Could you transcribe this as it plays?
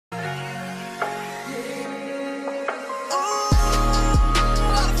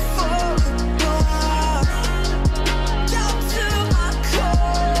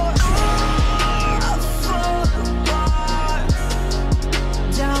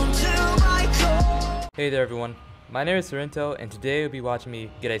Hey there everyone, my name is Sorrento and today you'll be watching me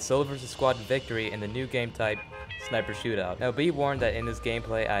get a solo versus squad victory in the new game type, Sniper Shootout. Now be warned that in this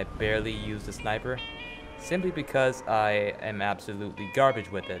gameplay I barely use the sniper, simply because I am absolutely garbage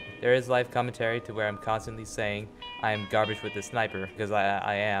with it. There is live commentary to where I'm constantly saying I am garbage with the sniper, because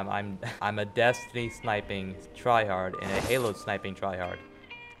I am. I'm a Destiny sniping tryhard and a Halo sniping tryhard.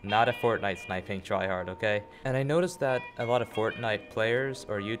 Not a Fortnite sniping tryhard, okay? And I noticed that a lot of Fortnite players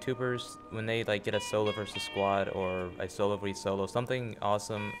or YouTubers, when they like get a solo versus squad or a solo vs solo, something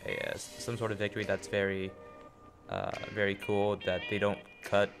awesome, some sort of victory that's very cool, that they don't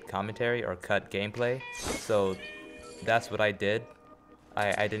cut commentary or cut gameplay. So that's what I did.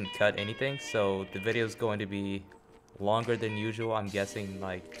 I didn't cut anything, so the video is going to be longer than usual. I'm guessing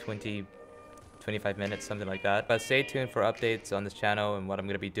like 25 minutes, something like that. But stay tuned for updates on this channel and what I'm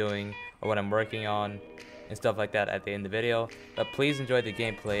going to be doing or what I'm working on and stuff like that at the end of the video. But please enjoy the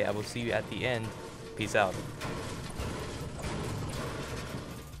gameplay. I will see you at the end. Peace out.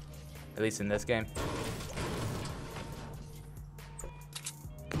 At least in this game.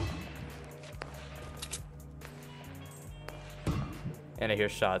 And I hear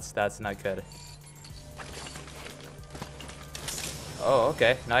shots. That's not good. Oh,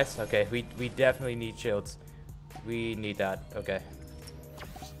 okay, nice. Okay, we definitely need shields. We need that. Okay.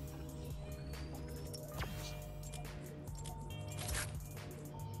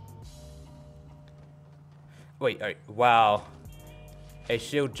 Wait, alright, wow. A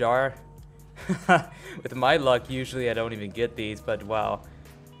shield jar? With my luck, usually I don't even get these, but wow.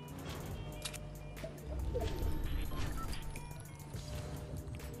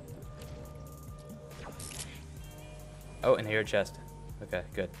 Oh, and here a chest. Okay,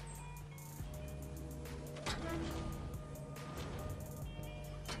 good.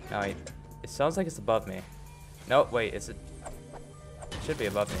 Now, it sounds like it's above me. No, wait, it should be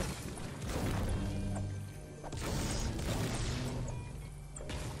above me.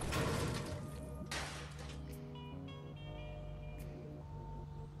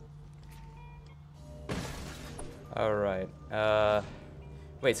 Alright,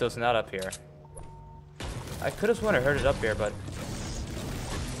 wait, so it's not up here. I could have sworn I heard it up here, but...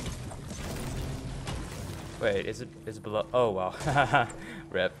 Wait, is it below? Oh, wow.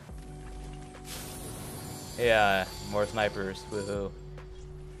 Rip. Yeah, more snipers. Woohoo.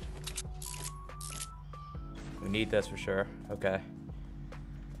 We need this for sure. Okay.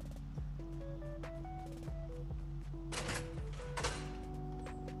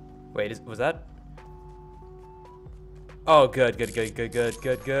 Wait, was that? Oh, good.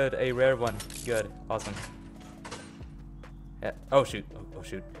 A rare one. Good. Awesome. Yeah. Oh, shoot. Oh,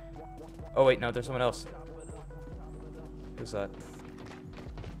 shoot. Oh, wait, no, there's someone else. Who's that?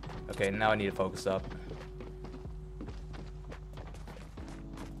 Okay, now I need to focus up.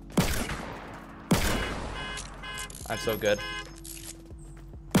 I'm so good.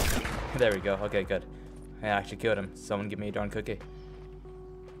 There we go. Okay, good. I actually killed him. Someone give me a darn cookie.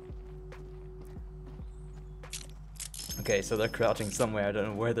 Okay, so they're crouching somewhere. I don't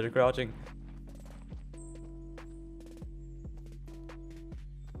know where they're crouching.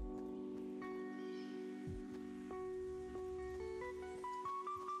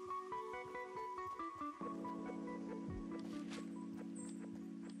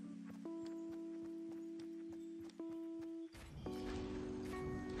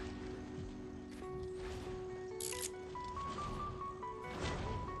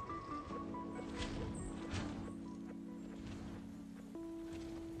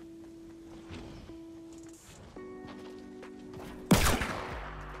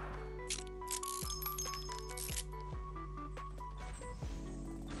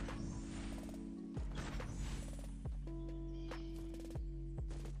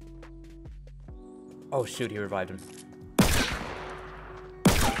 Oh shoot, he revived him.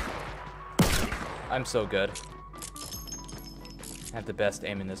 I'm so good. I have the best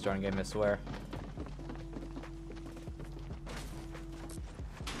aim in this darn game, I swear.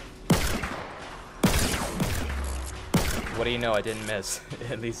 What do you know? I didn't miss.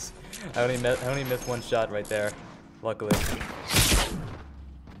 At least I only missed one shot right there. Luckily.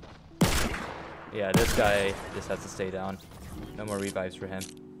 Yeah, this guy just has to stay down. No more revives for him.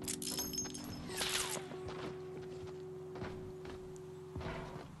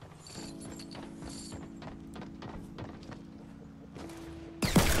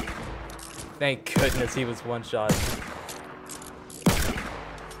 Thank goodness he was one shot.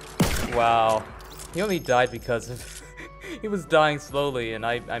 Wow. He only died because of... he was dying slowly and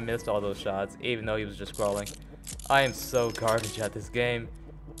I missed all those shots, even though he was just crawling. I am so garbage at this game.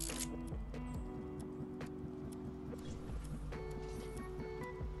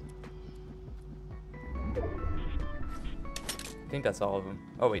 think that's all of them.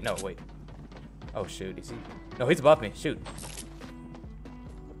 Oh wait, no, wait. Oh shoot, is he? No, he's above me. Shoot.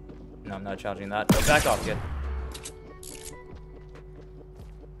 No, I'm not challenging that. No, back off, kid.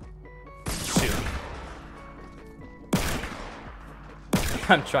 Shoot.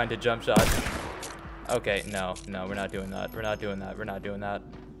 I'm trying to jump shot. Okay, no, we're not doing that. We're not doing that. We're not doing that.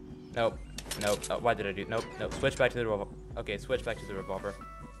 Nope. Nope. Oh, why did I do? Nope. Nope. Switch back to the revolver. Okay, switch back to the revolver.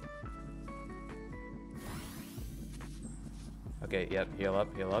 Okay, yep. Heal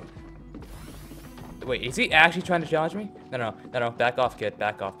up. Heal up. Wait, is he actually trying to challenge me? No. Back off, kid.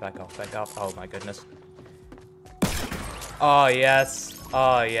 Back off. Back off. Back off. Oh my goodness. Oh yes.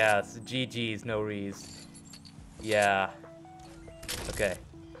 Oh yes. GG's, no rees. Yeah. Okay.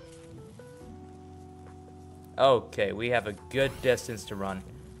 Okay, we have a good distance to run.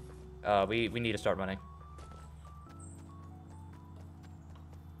 We need to start running.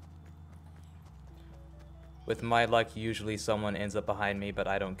 With my luck, usually someone ends up behind me, but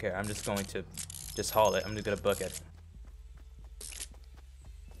I don't care. I'm just going to just haul it. I'm just gonna book it.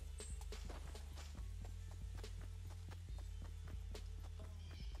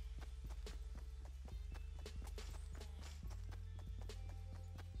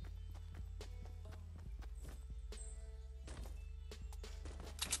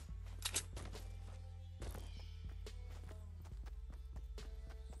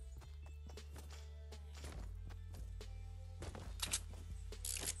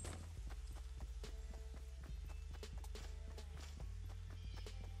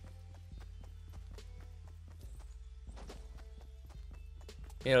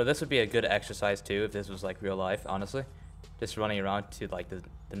 You know, this would be a good exercise too if this was like real life, honestly. Just running around to like the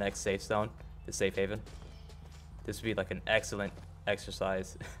next safe zone, the safe haven. This would be like an excellent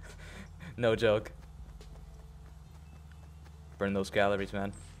exercise. No joke. Burn those calories,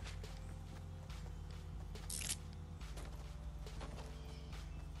 man.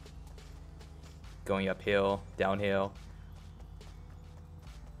 Going uphill, downhill,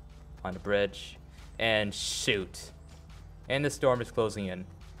 on the bridge, and shoot. And the storm is closing in.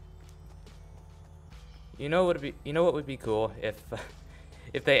 You know what would be cool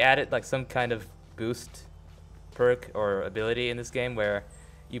if they added like some kind of boost perk or ability in this game where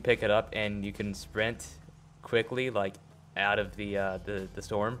you pick it up and you can sprint quickly like out of the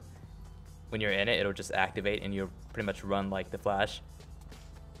storm. When you're in it, it'll just activate and you'll pretty much run like the Flash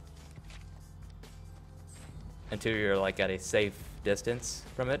until you're like at a safe distance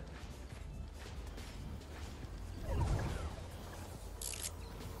from it.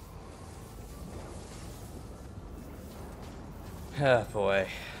 Oh boy,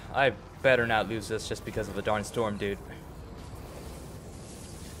 I better not lose this just because of the darn storm, dude.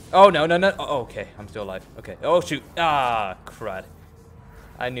 Oh no. Oh, okay, I'm still alive. Okay. Oh shoot. Ah, crud.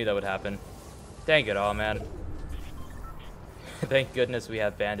 I knew that would happen. Dang it all, man. Thank goodness we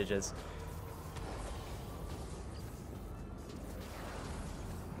have bandages.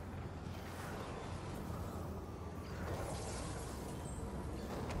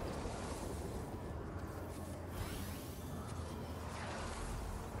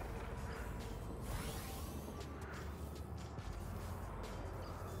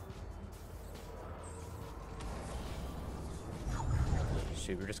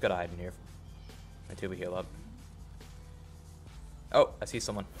 Shoot, we're just gonna hide in here until we heal up. Oh, I see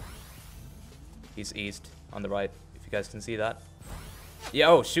someone. He's east on the right, if you guys can see that. Yeah,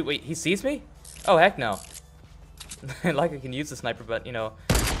 oh shoot, wait, he sees me? Oh heck no. Like I can use the sniper, but you know.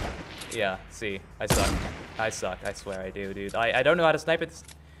 Yeah, see, I suck, I swear I do, dude. I don't know how to snipe it.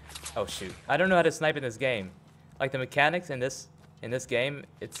 Oh shoot, I don't know how to snipe in this game. Like the mechanics in this game,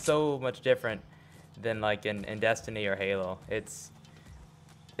 it's so much different than like in Destiny or Halo.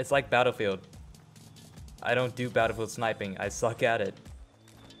 It's like Battlefield. I don't do Battlefield sniping. I suck at it.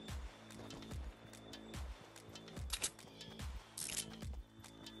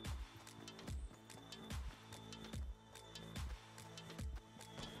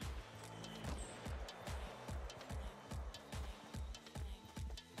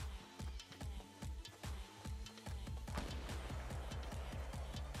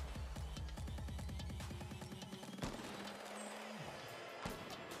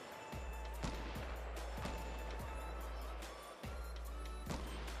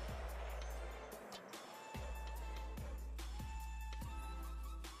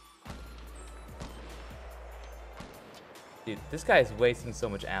 Dude, this guy is wasting so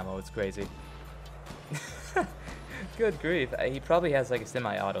much ammo, it's crazy. Good grief, he probably has like a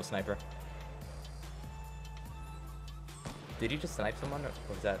semi-auto sniper. Did he just snipe someone, or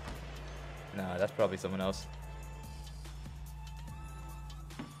was that? No, that's probably someone else.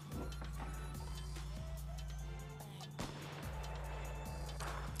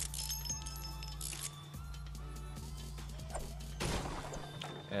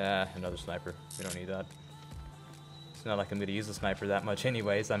 Another sniper. We don't need that. It's not like I'm gonna use the sniper that much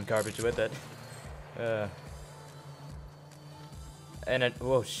anyways. I'm garbage with it. And then,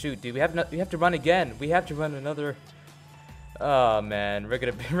 whoa, shoot, dude, we have to run again. We have to run another. Oh man, we're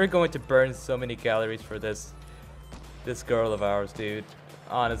going to burn so many calories for this girl of ours, dude.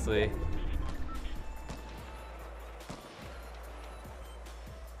 Honestly.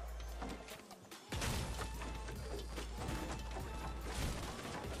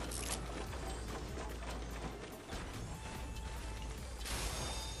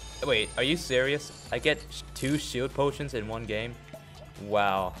 Wait, are you serious? I get 2 shield potions in one game?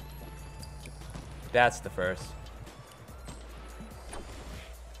 Wow. That's the first.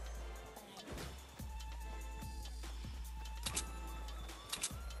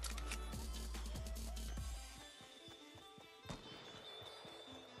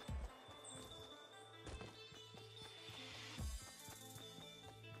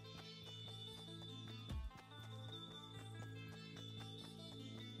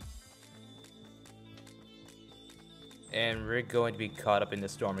 And we're going to be caught up in the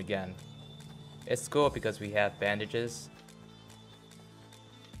storm again. It's cool because we have bandages.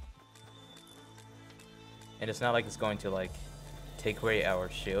 And it's not like it's going to like take away our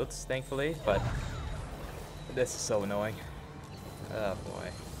shields, thankfully, but this is so annoying. Oh boy.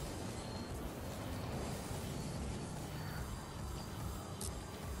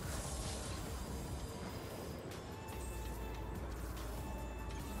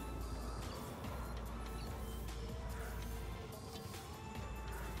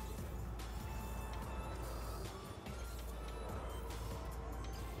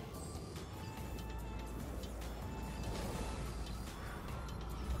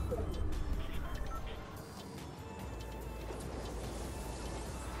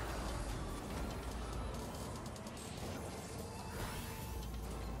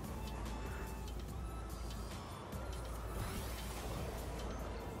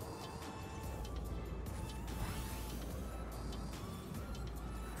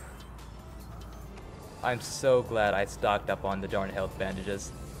 I'm so glad I stocked up on the darn health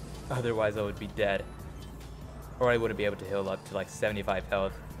bandages. Otherwise I would be dead. Or I wouldn't be able to heal up to like 75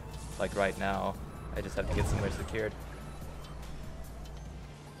 health. Like right now. I just have to get somewhere secured.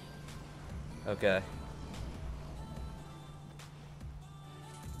 Okay.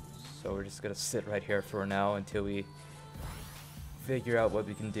 So we're just gonna sit right here for now until we figure out what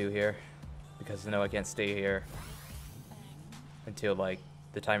we can do here. Because I know I can't stay here until like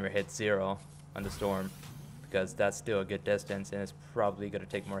the timer hits 0 on the storm, because that's still a good distance and it's probably going to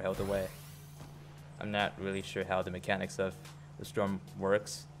take more health away. I'm not really sure how the mechanics of the storm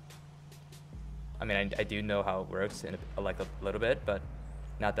works. I mean, I do know how it works in like a little bit, but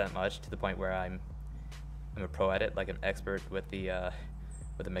not that much to the point where I'm a pro at it, like an expert with the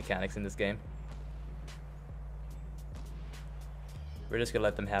mechanics in this game. We're just gonna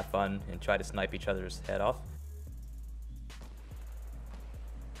let them have fun and try to snipe each other's head off.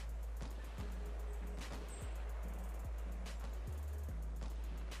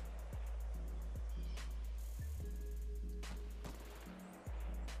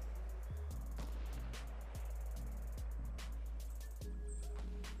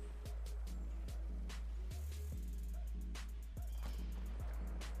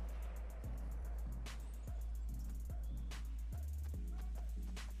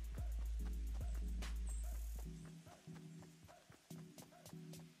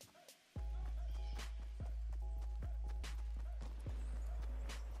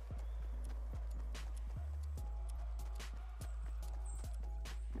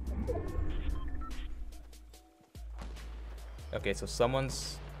 Okay, so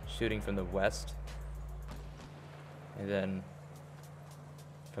someone's shooting from the west, and then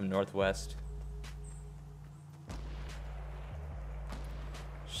from northwest.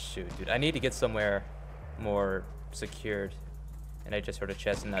 Shoot, dude, I need to get somewhere more secured. And I just heard a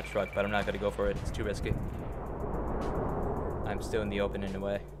chest in that truck, but I'm not gonna go for it. It's too risky. I'm still in the open in a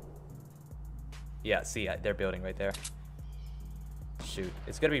way. Yeah, see, they're building right there. Shoot,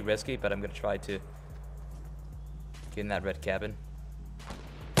 it's gonna be risky, but I'm gonna try to get in that red cabin.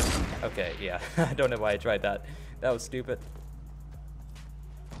 Okay, yeah. I don't know why I tried that. That was stupid.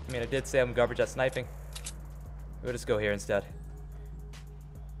 I mean, I did say I'm garbage at sniping. We'll just go here instead.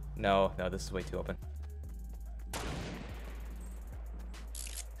 No, this is way too open.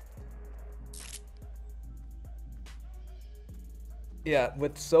 Yeah,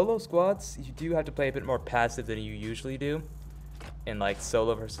 with solo squads, you do have to play a bit more passive than you usually do in like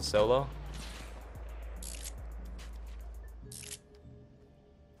solo versus solo.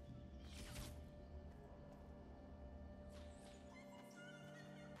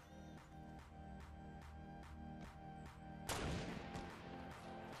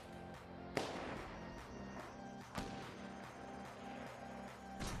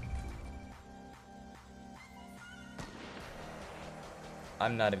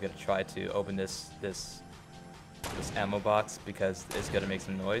 I'm not even gonna try to open this ammo box because it's gonna make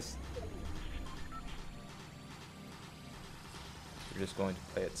some noise. We're just going to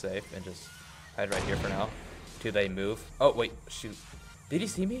play it safe and just hide right here for now till they move. Oh wait, shoot! Did he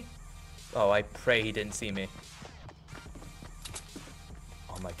see me? Oh, I pray he didn't see me.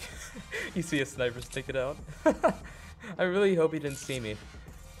 Oh my god! You see a sniper sticking out? I really hope he didn't see me.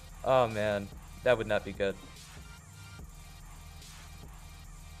 Oh man, that would not be good.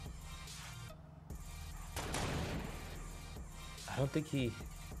 I don't think he...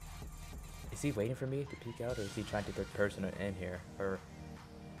 Is he waiting for me to peek out, or is he trying to third person in here? Or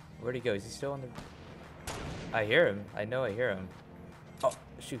where'd he go? Is he still on the... I hear him. I know I hear him. Oh,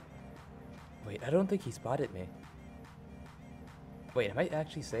 shoot. Wait, I don't think he spotted me. Wait, am I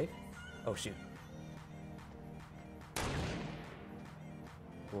actually safe? Oh, shoot.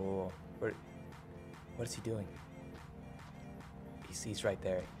 Whoa. What is he doing? He's right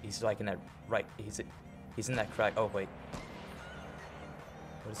there. He's like in that right... He's in that crack. Oh, wait.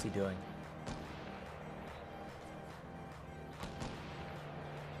 What is he doing?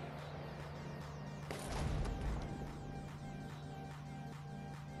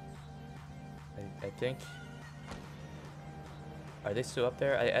 I think... Are they still up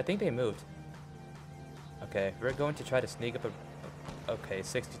there? I think they moved. Okay, we're going to try to sneak up a... Okay,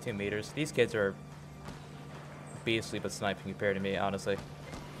 62 meters. These kids are beastly but sniping compared to me, honestly.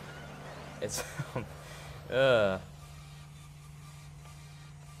 It's... Oh,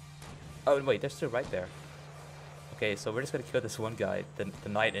 wait, they're still right there. Okay, so we're just gonna kill this one guy, the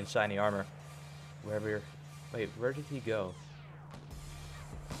knight in shiny armor. Wherever... Wait, where did he go?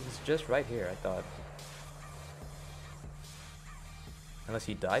 He was just right here, I thought. Unless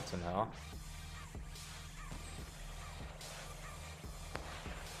he died somehow.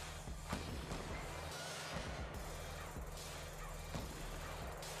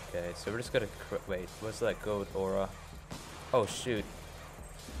 Okay, so we're just gonna... Wait, what's that gold aura? Oh, shoot.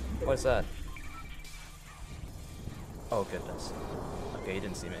 What's that? Oh, goodness. Okay, he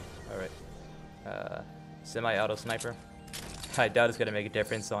didn't see me. Alright. Semi-auto sniper. I doubt it's gonna make a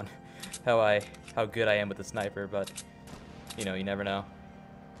difference on how good I am with the sniper, but you know, you never know.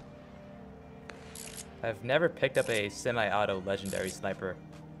 I've never picked up a semi-auto legendary sniper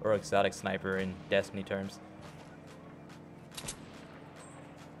or exotic sniper in Destiny terms.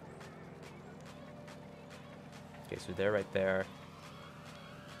 Okay, so they're right there.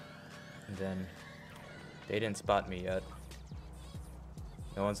 And then they didn't spot me yet.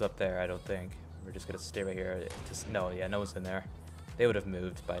 No one's up there, I don't think. We're just gonna stay right here. No one's in there. They would have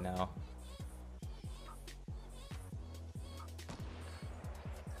moved by now.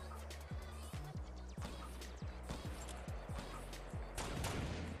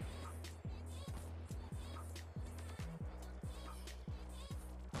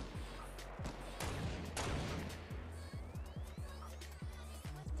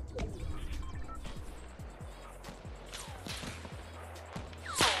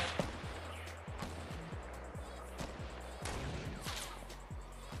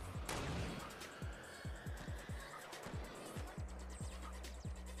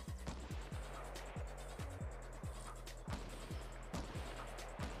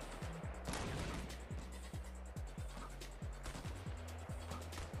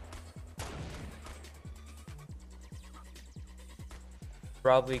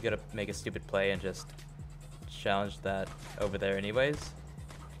 Probably gonna make a stupid play and just challenge that over there anyways,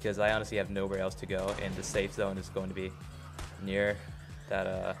 because I honestly have nowhere else to go, and the safe zone is going to be near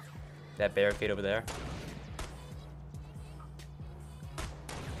that that barricade over there.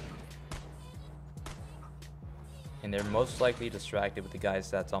 And they're most likely distracted with the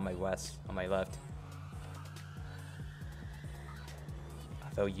guys that's on my left.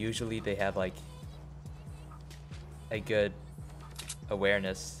 Though usually they have like a good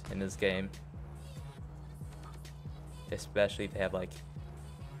awareness in this game, especially if they have like,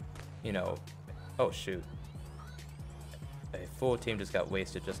 you know, oh shoot, a full team just got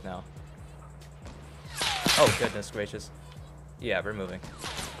wasted just now. Oh goodness gracious. Yeah, we're moving.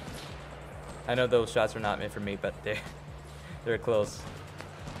 I know those shots were not meant for me, but they're close.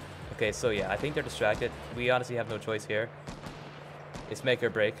 Okay, so yeah, I think they're distracted. We honestly have no choice here. It's make or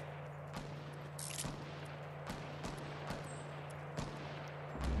break.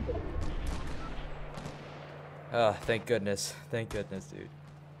 Oh, thank goodness. Thank goodness, dude.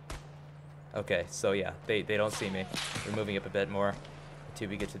 Okay, so yeah, they don't see me. We're moving up a bit more until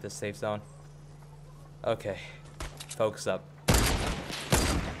we get to this safe zone. Okay, focus up.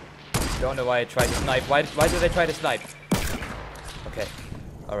 Don't know why I tried to snipe. Why did I try to snipe? Okay,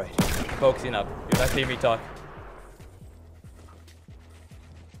 alright. Focusing up. You're not hearing me talk.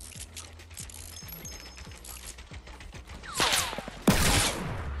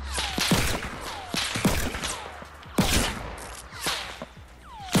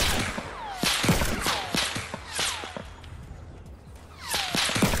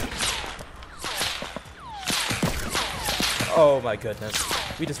 Oh my goodness.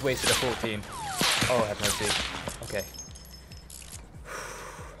 We just wasted a full team. Oh, have mercy. Okay.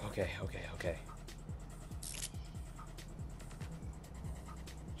 Okay.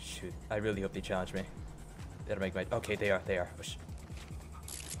 Shoot. I really hope they challenge me. That'll make my... Okay, they are. Whoosh.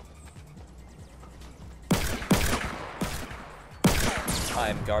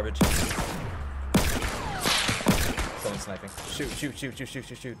 I'm garbage. Someone's sniping.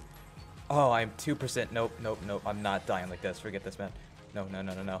 Shoot. Oh, I'm 2%. Nope. I'm not dying like this. Forget this, man.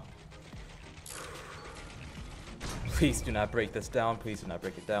 No. Please do not break this down. Please do not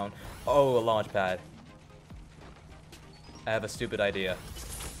break it down. Oh, a launch pad. I have a stupid idea.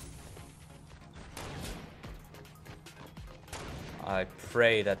 I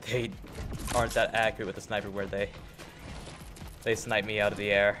pray that they aren't that accurate with the sniper where they snipe me out of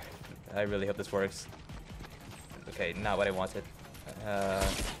the air. I really hope this works. Okay, not what I wanted.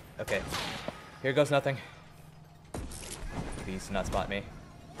 Okay. Here goes nothing. Please do not spot me.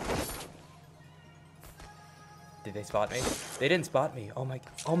 Did they spot me? They didn't spot me. Oh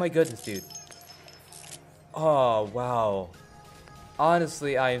my goodness, dude. Oh, wow.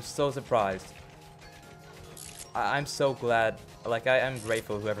 Honestly, I am so surprised. I'm so glad. Like, I'm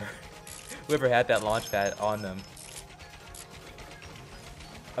grateful whoever had that launch pad on them.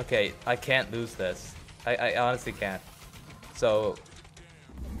 Okay, I can't lose this. I honestly can't. So,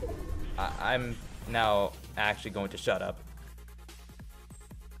 I'm now actually going to shut up.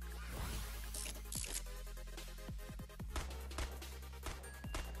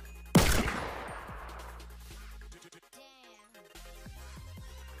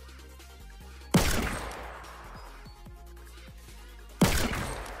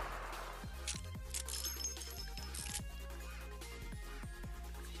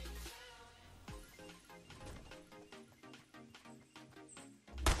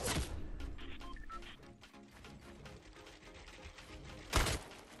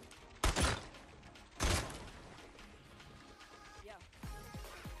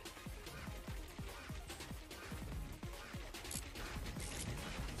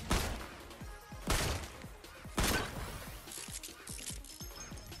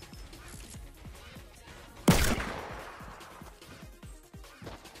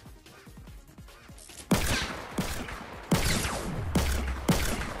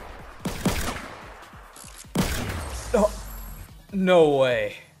 Oh, no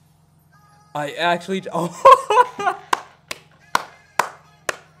way. I actually... Oh.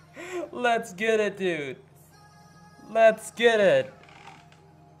 Let's get it, dude. Let's get it.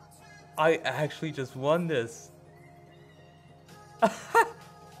 I actually just won this.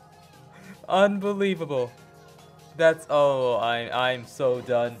 Unbelievable. That's... Oh, I'm so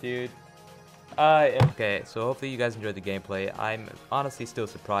done, dude. Okay, so hopefully you guys enjoyed the gameplay. I'm honestly still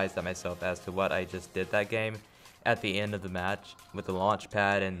surprised at myself as to what I just did that game at the end of the match with the launch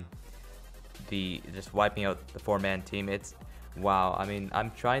pad and the just wiping out the 4-man team. It's wow. I mean,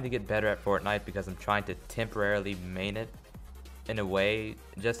 I'm trying to get better at Fortnite because I'm trying to temporarily main it in a way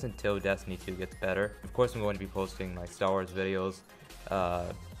just until Destiny 2 gets better. Of course, I'm going to be posting like Star Wars videos,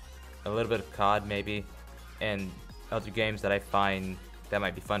 a little bit of COD maybe, and other games that I find that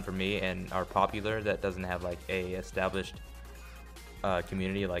might be fun for me and are popular that doesn't have like a established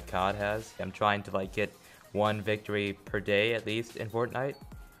community like COD has. I'm trying to like get 1 victory per day at least in Fortnite,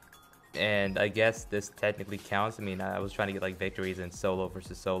 and I guess this technically counts. I mean, I was trying to get like victories in solo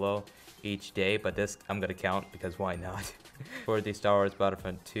versus solo each day, but this I'm gonna count because why not? For the Star Wars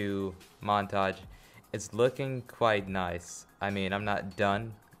Battlefront 2 montage, it's looking quite nice. I mean, I'm not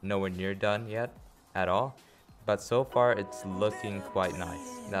done, nowhere near done yet at all, but so far it's looking quite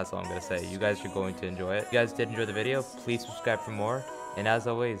nice. That's all I'm gonna say. You guys are going to enjoy it. If you guys did enjoy the video, please subscribe for more, and as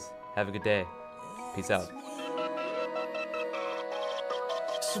always, have a good day. Peace out.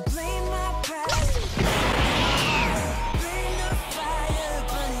 So blame my past.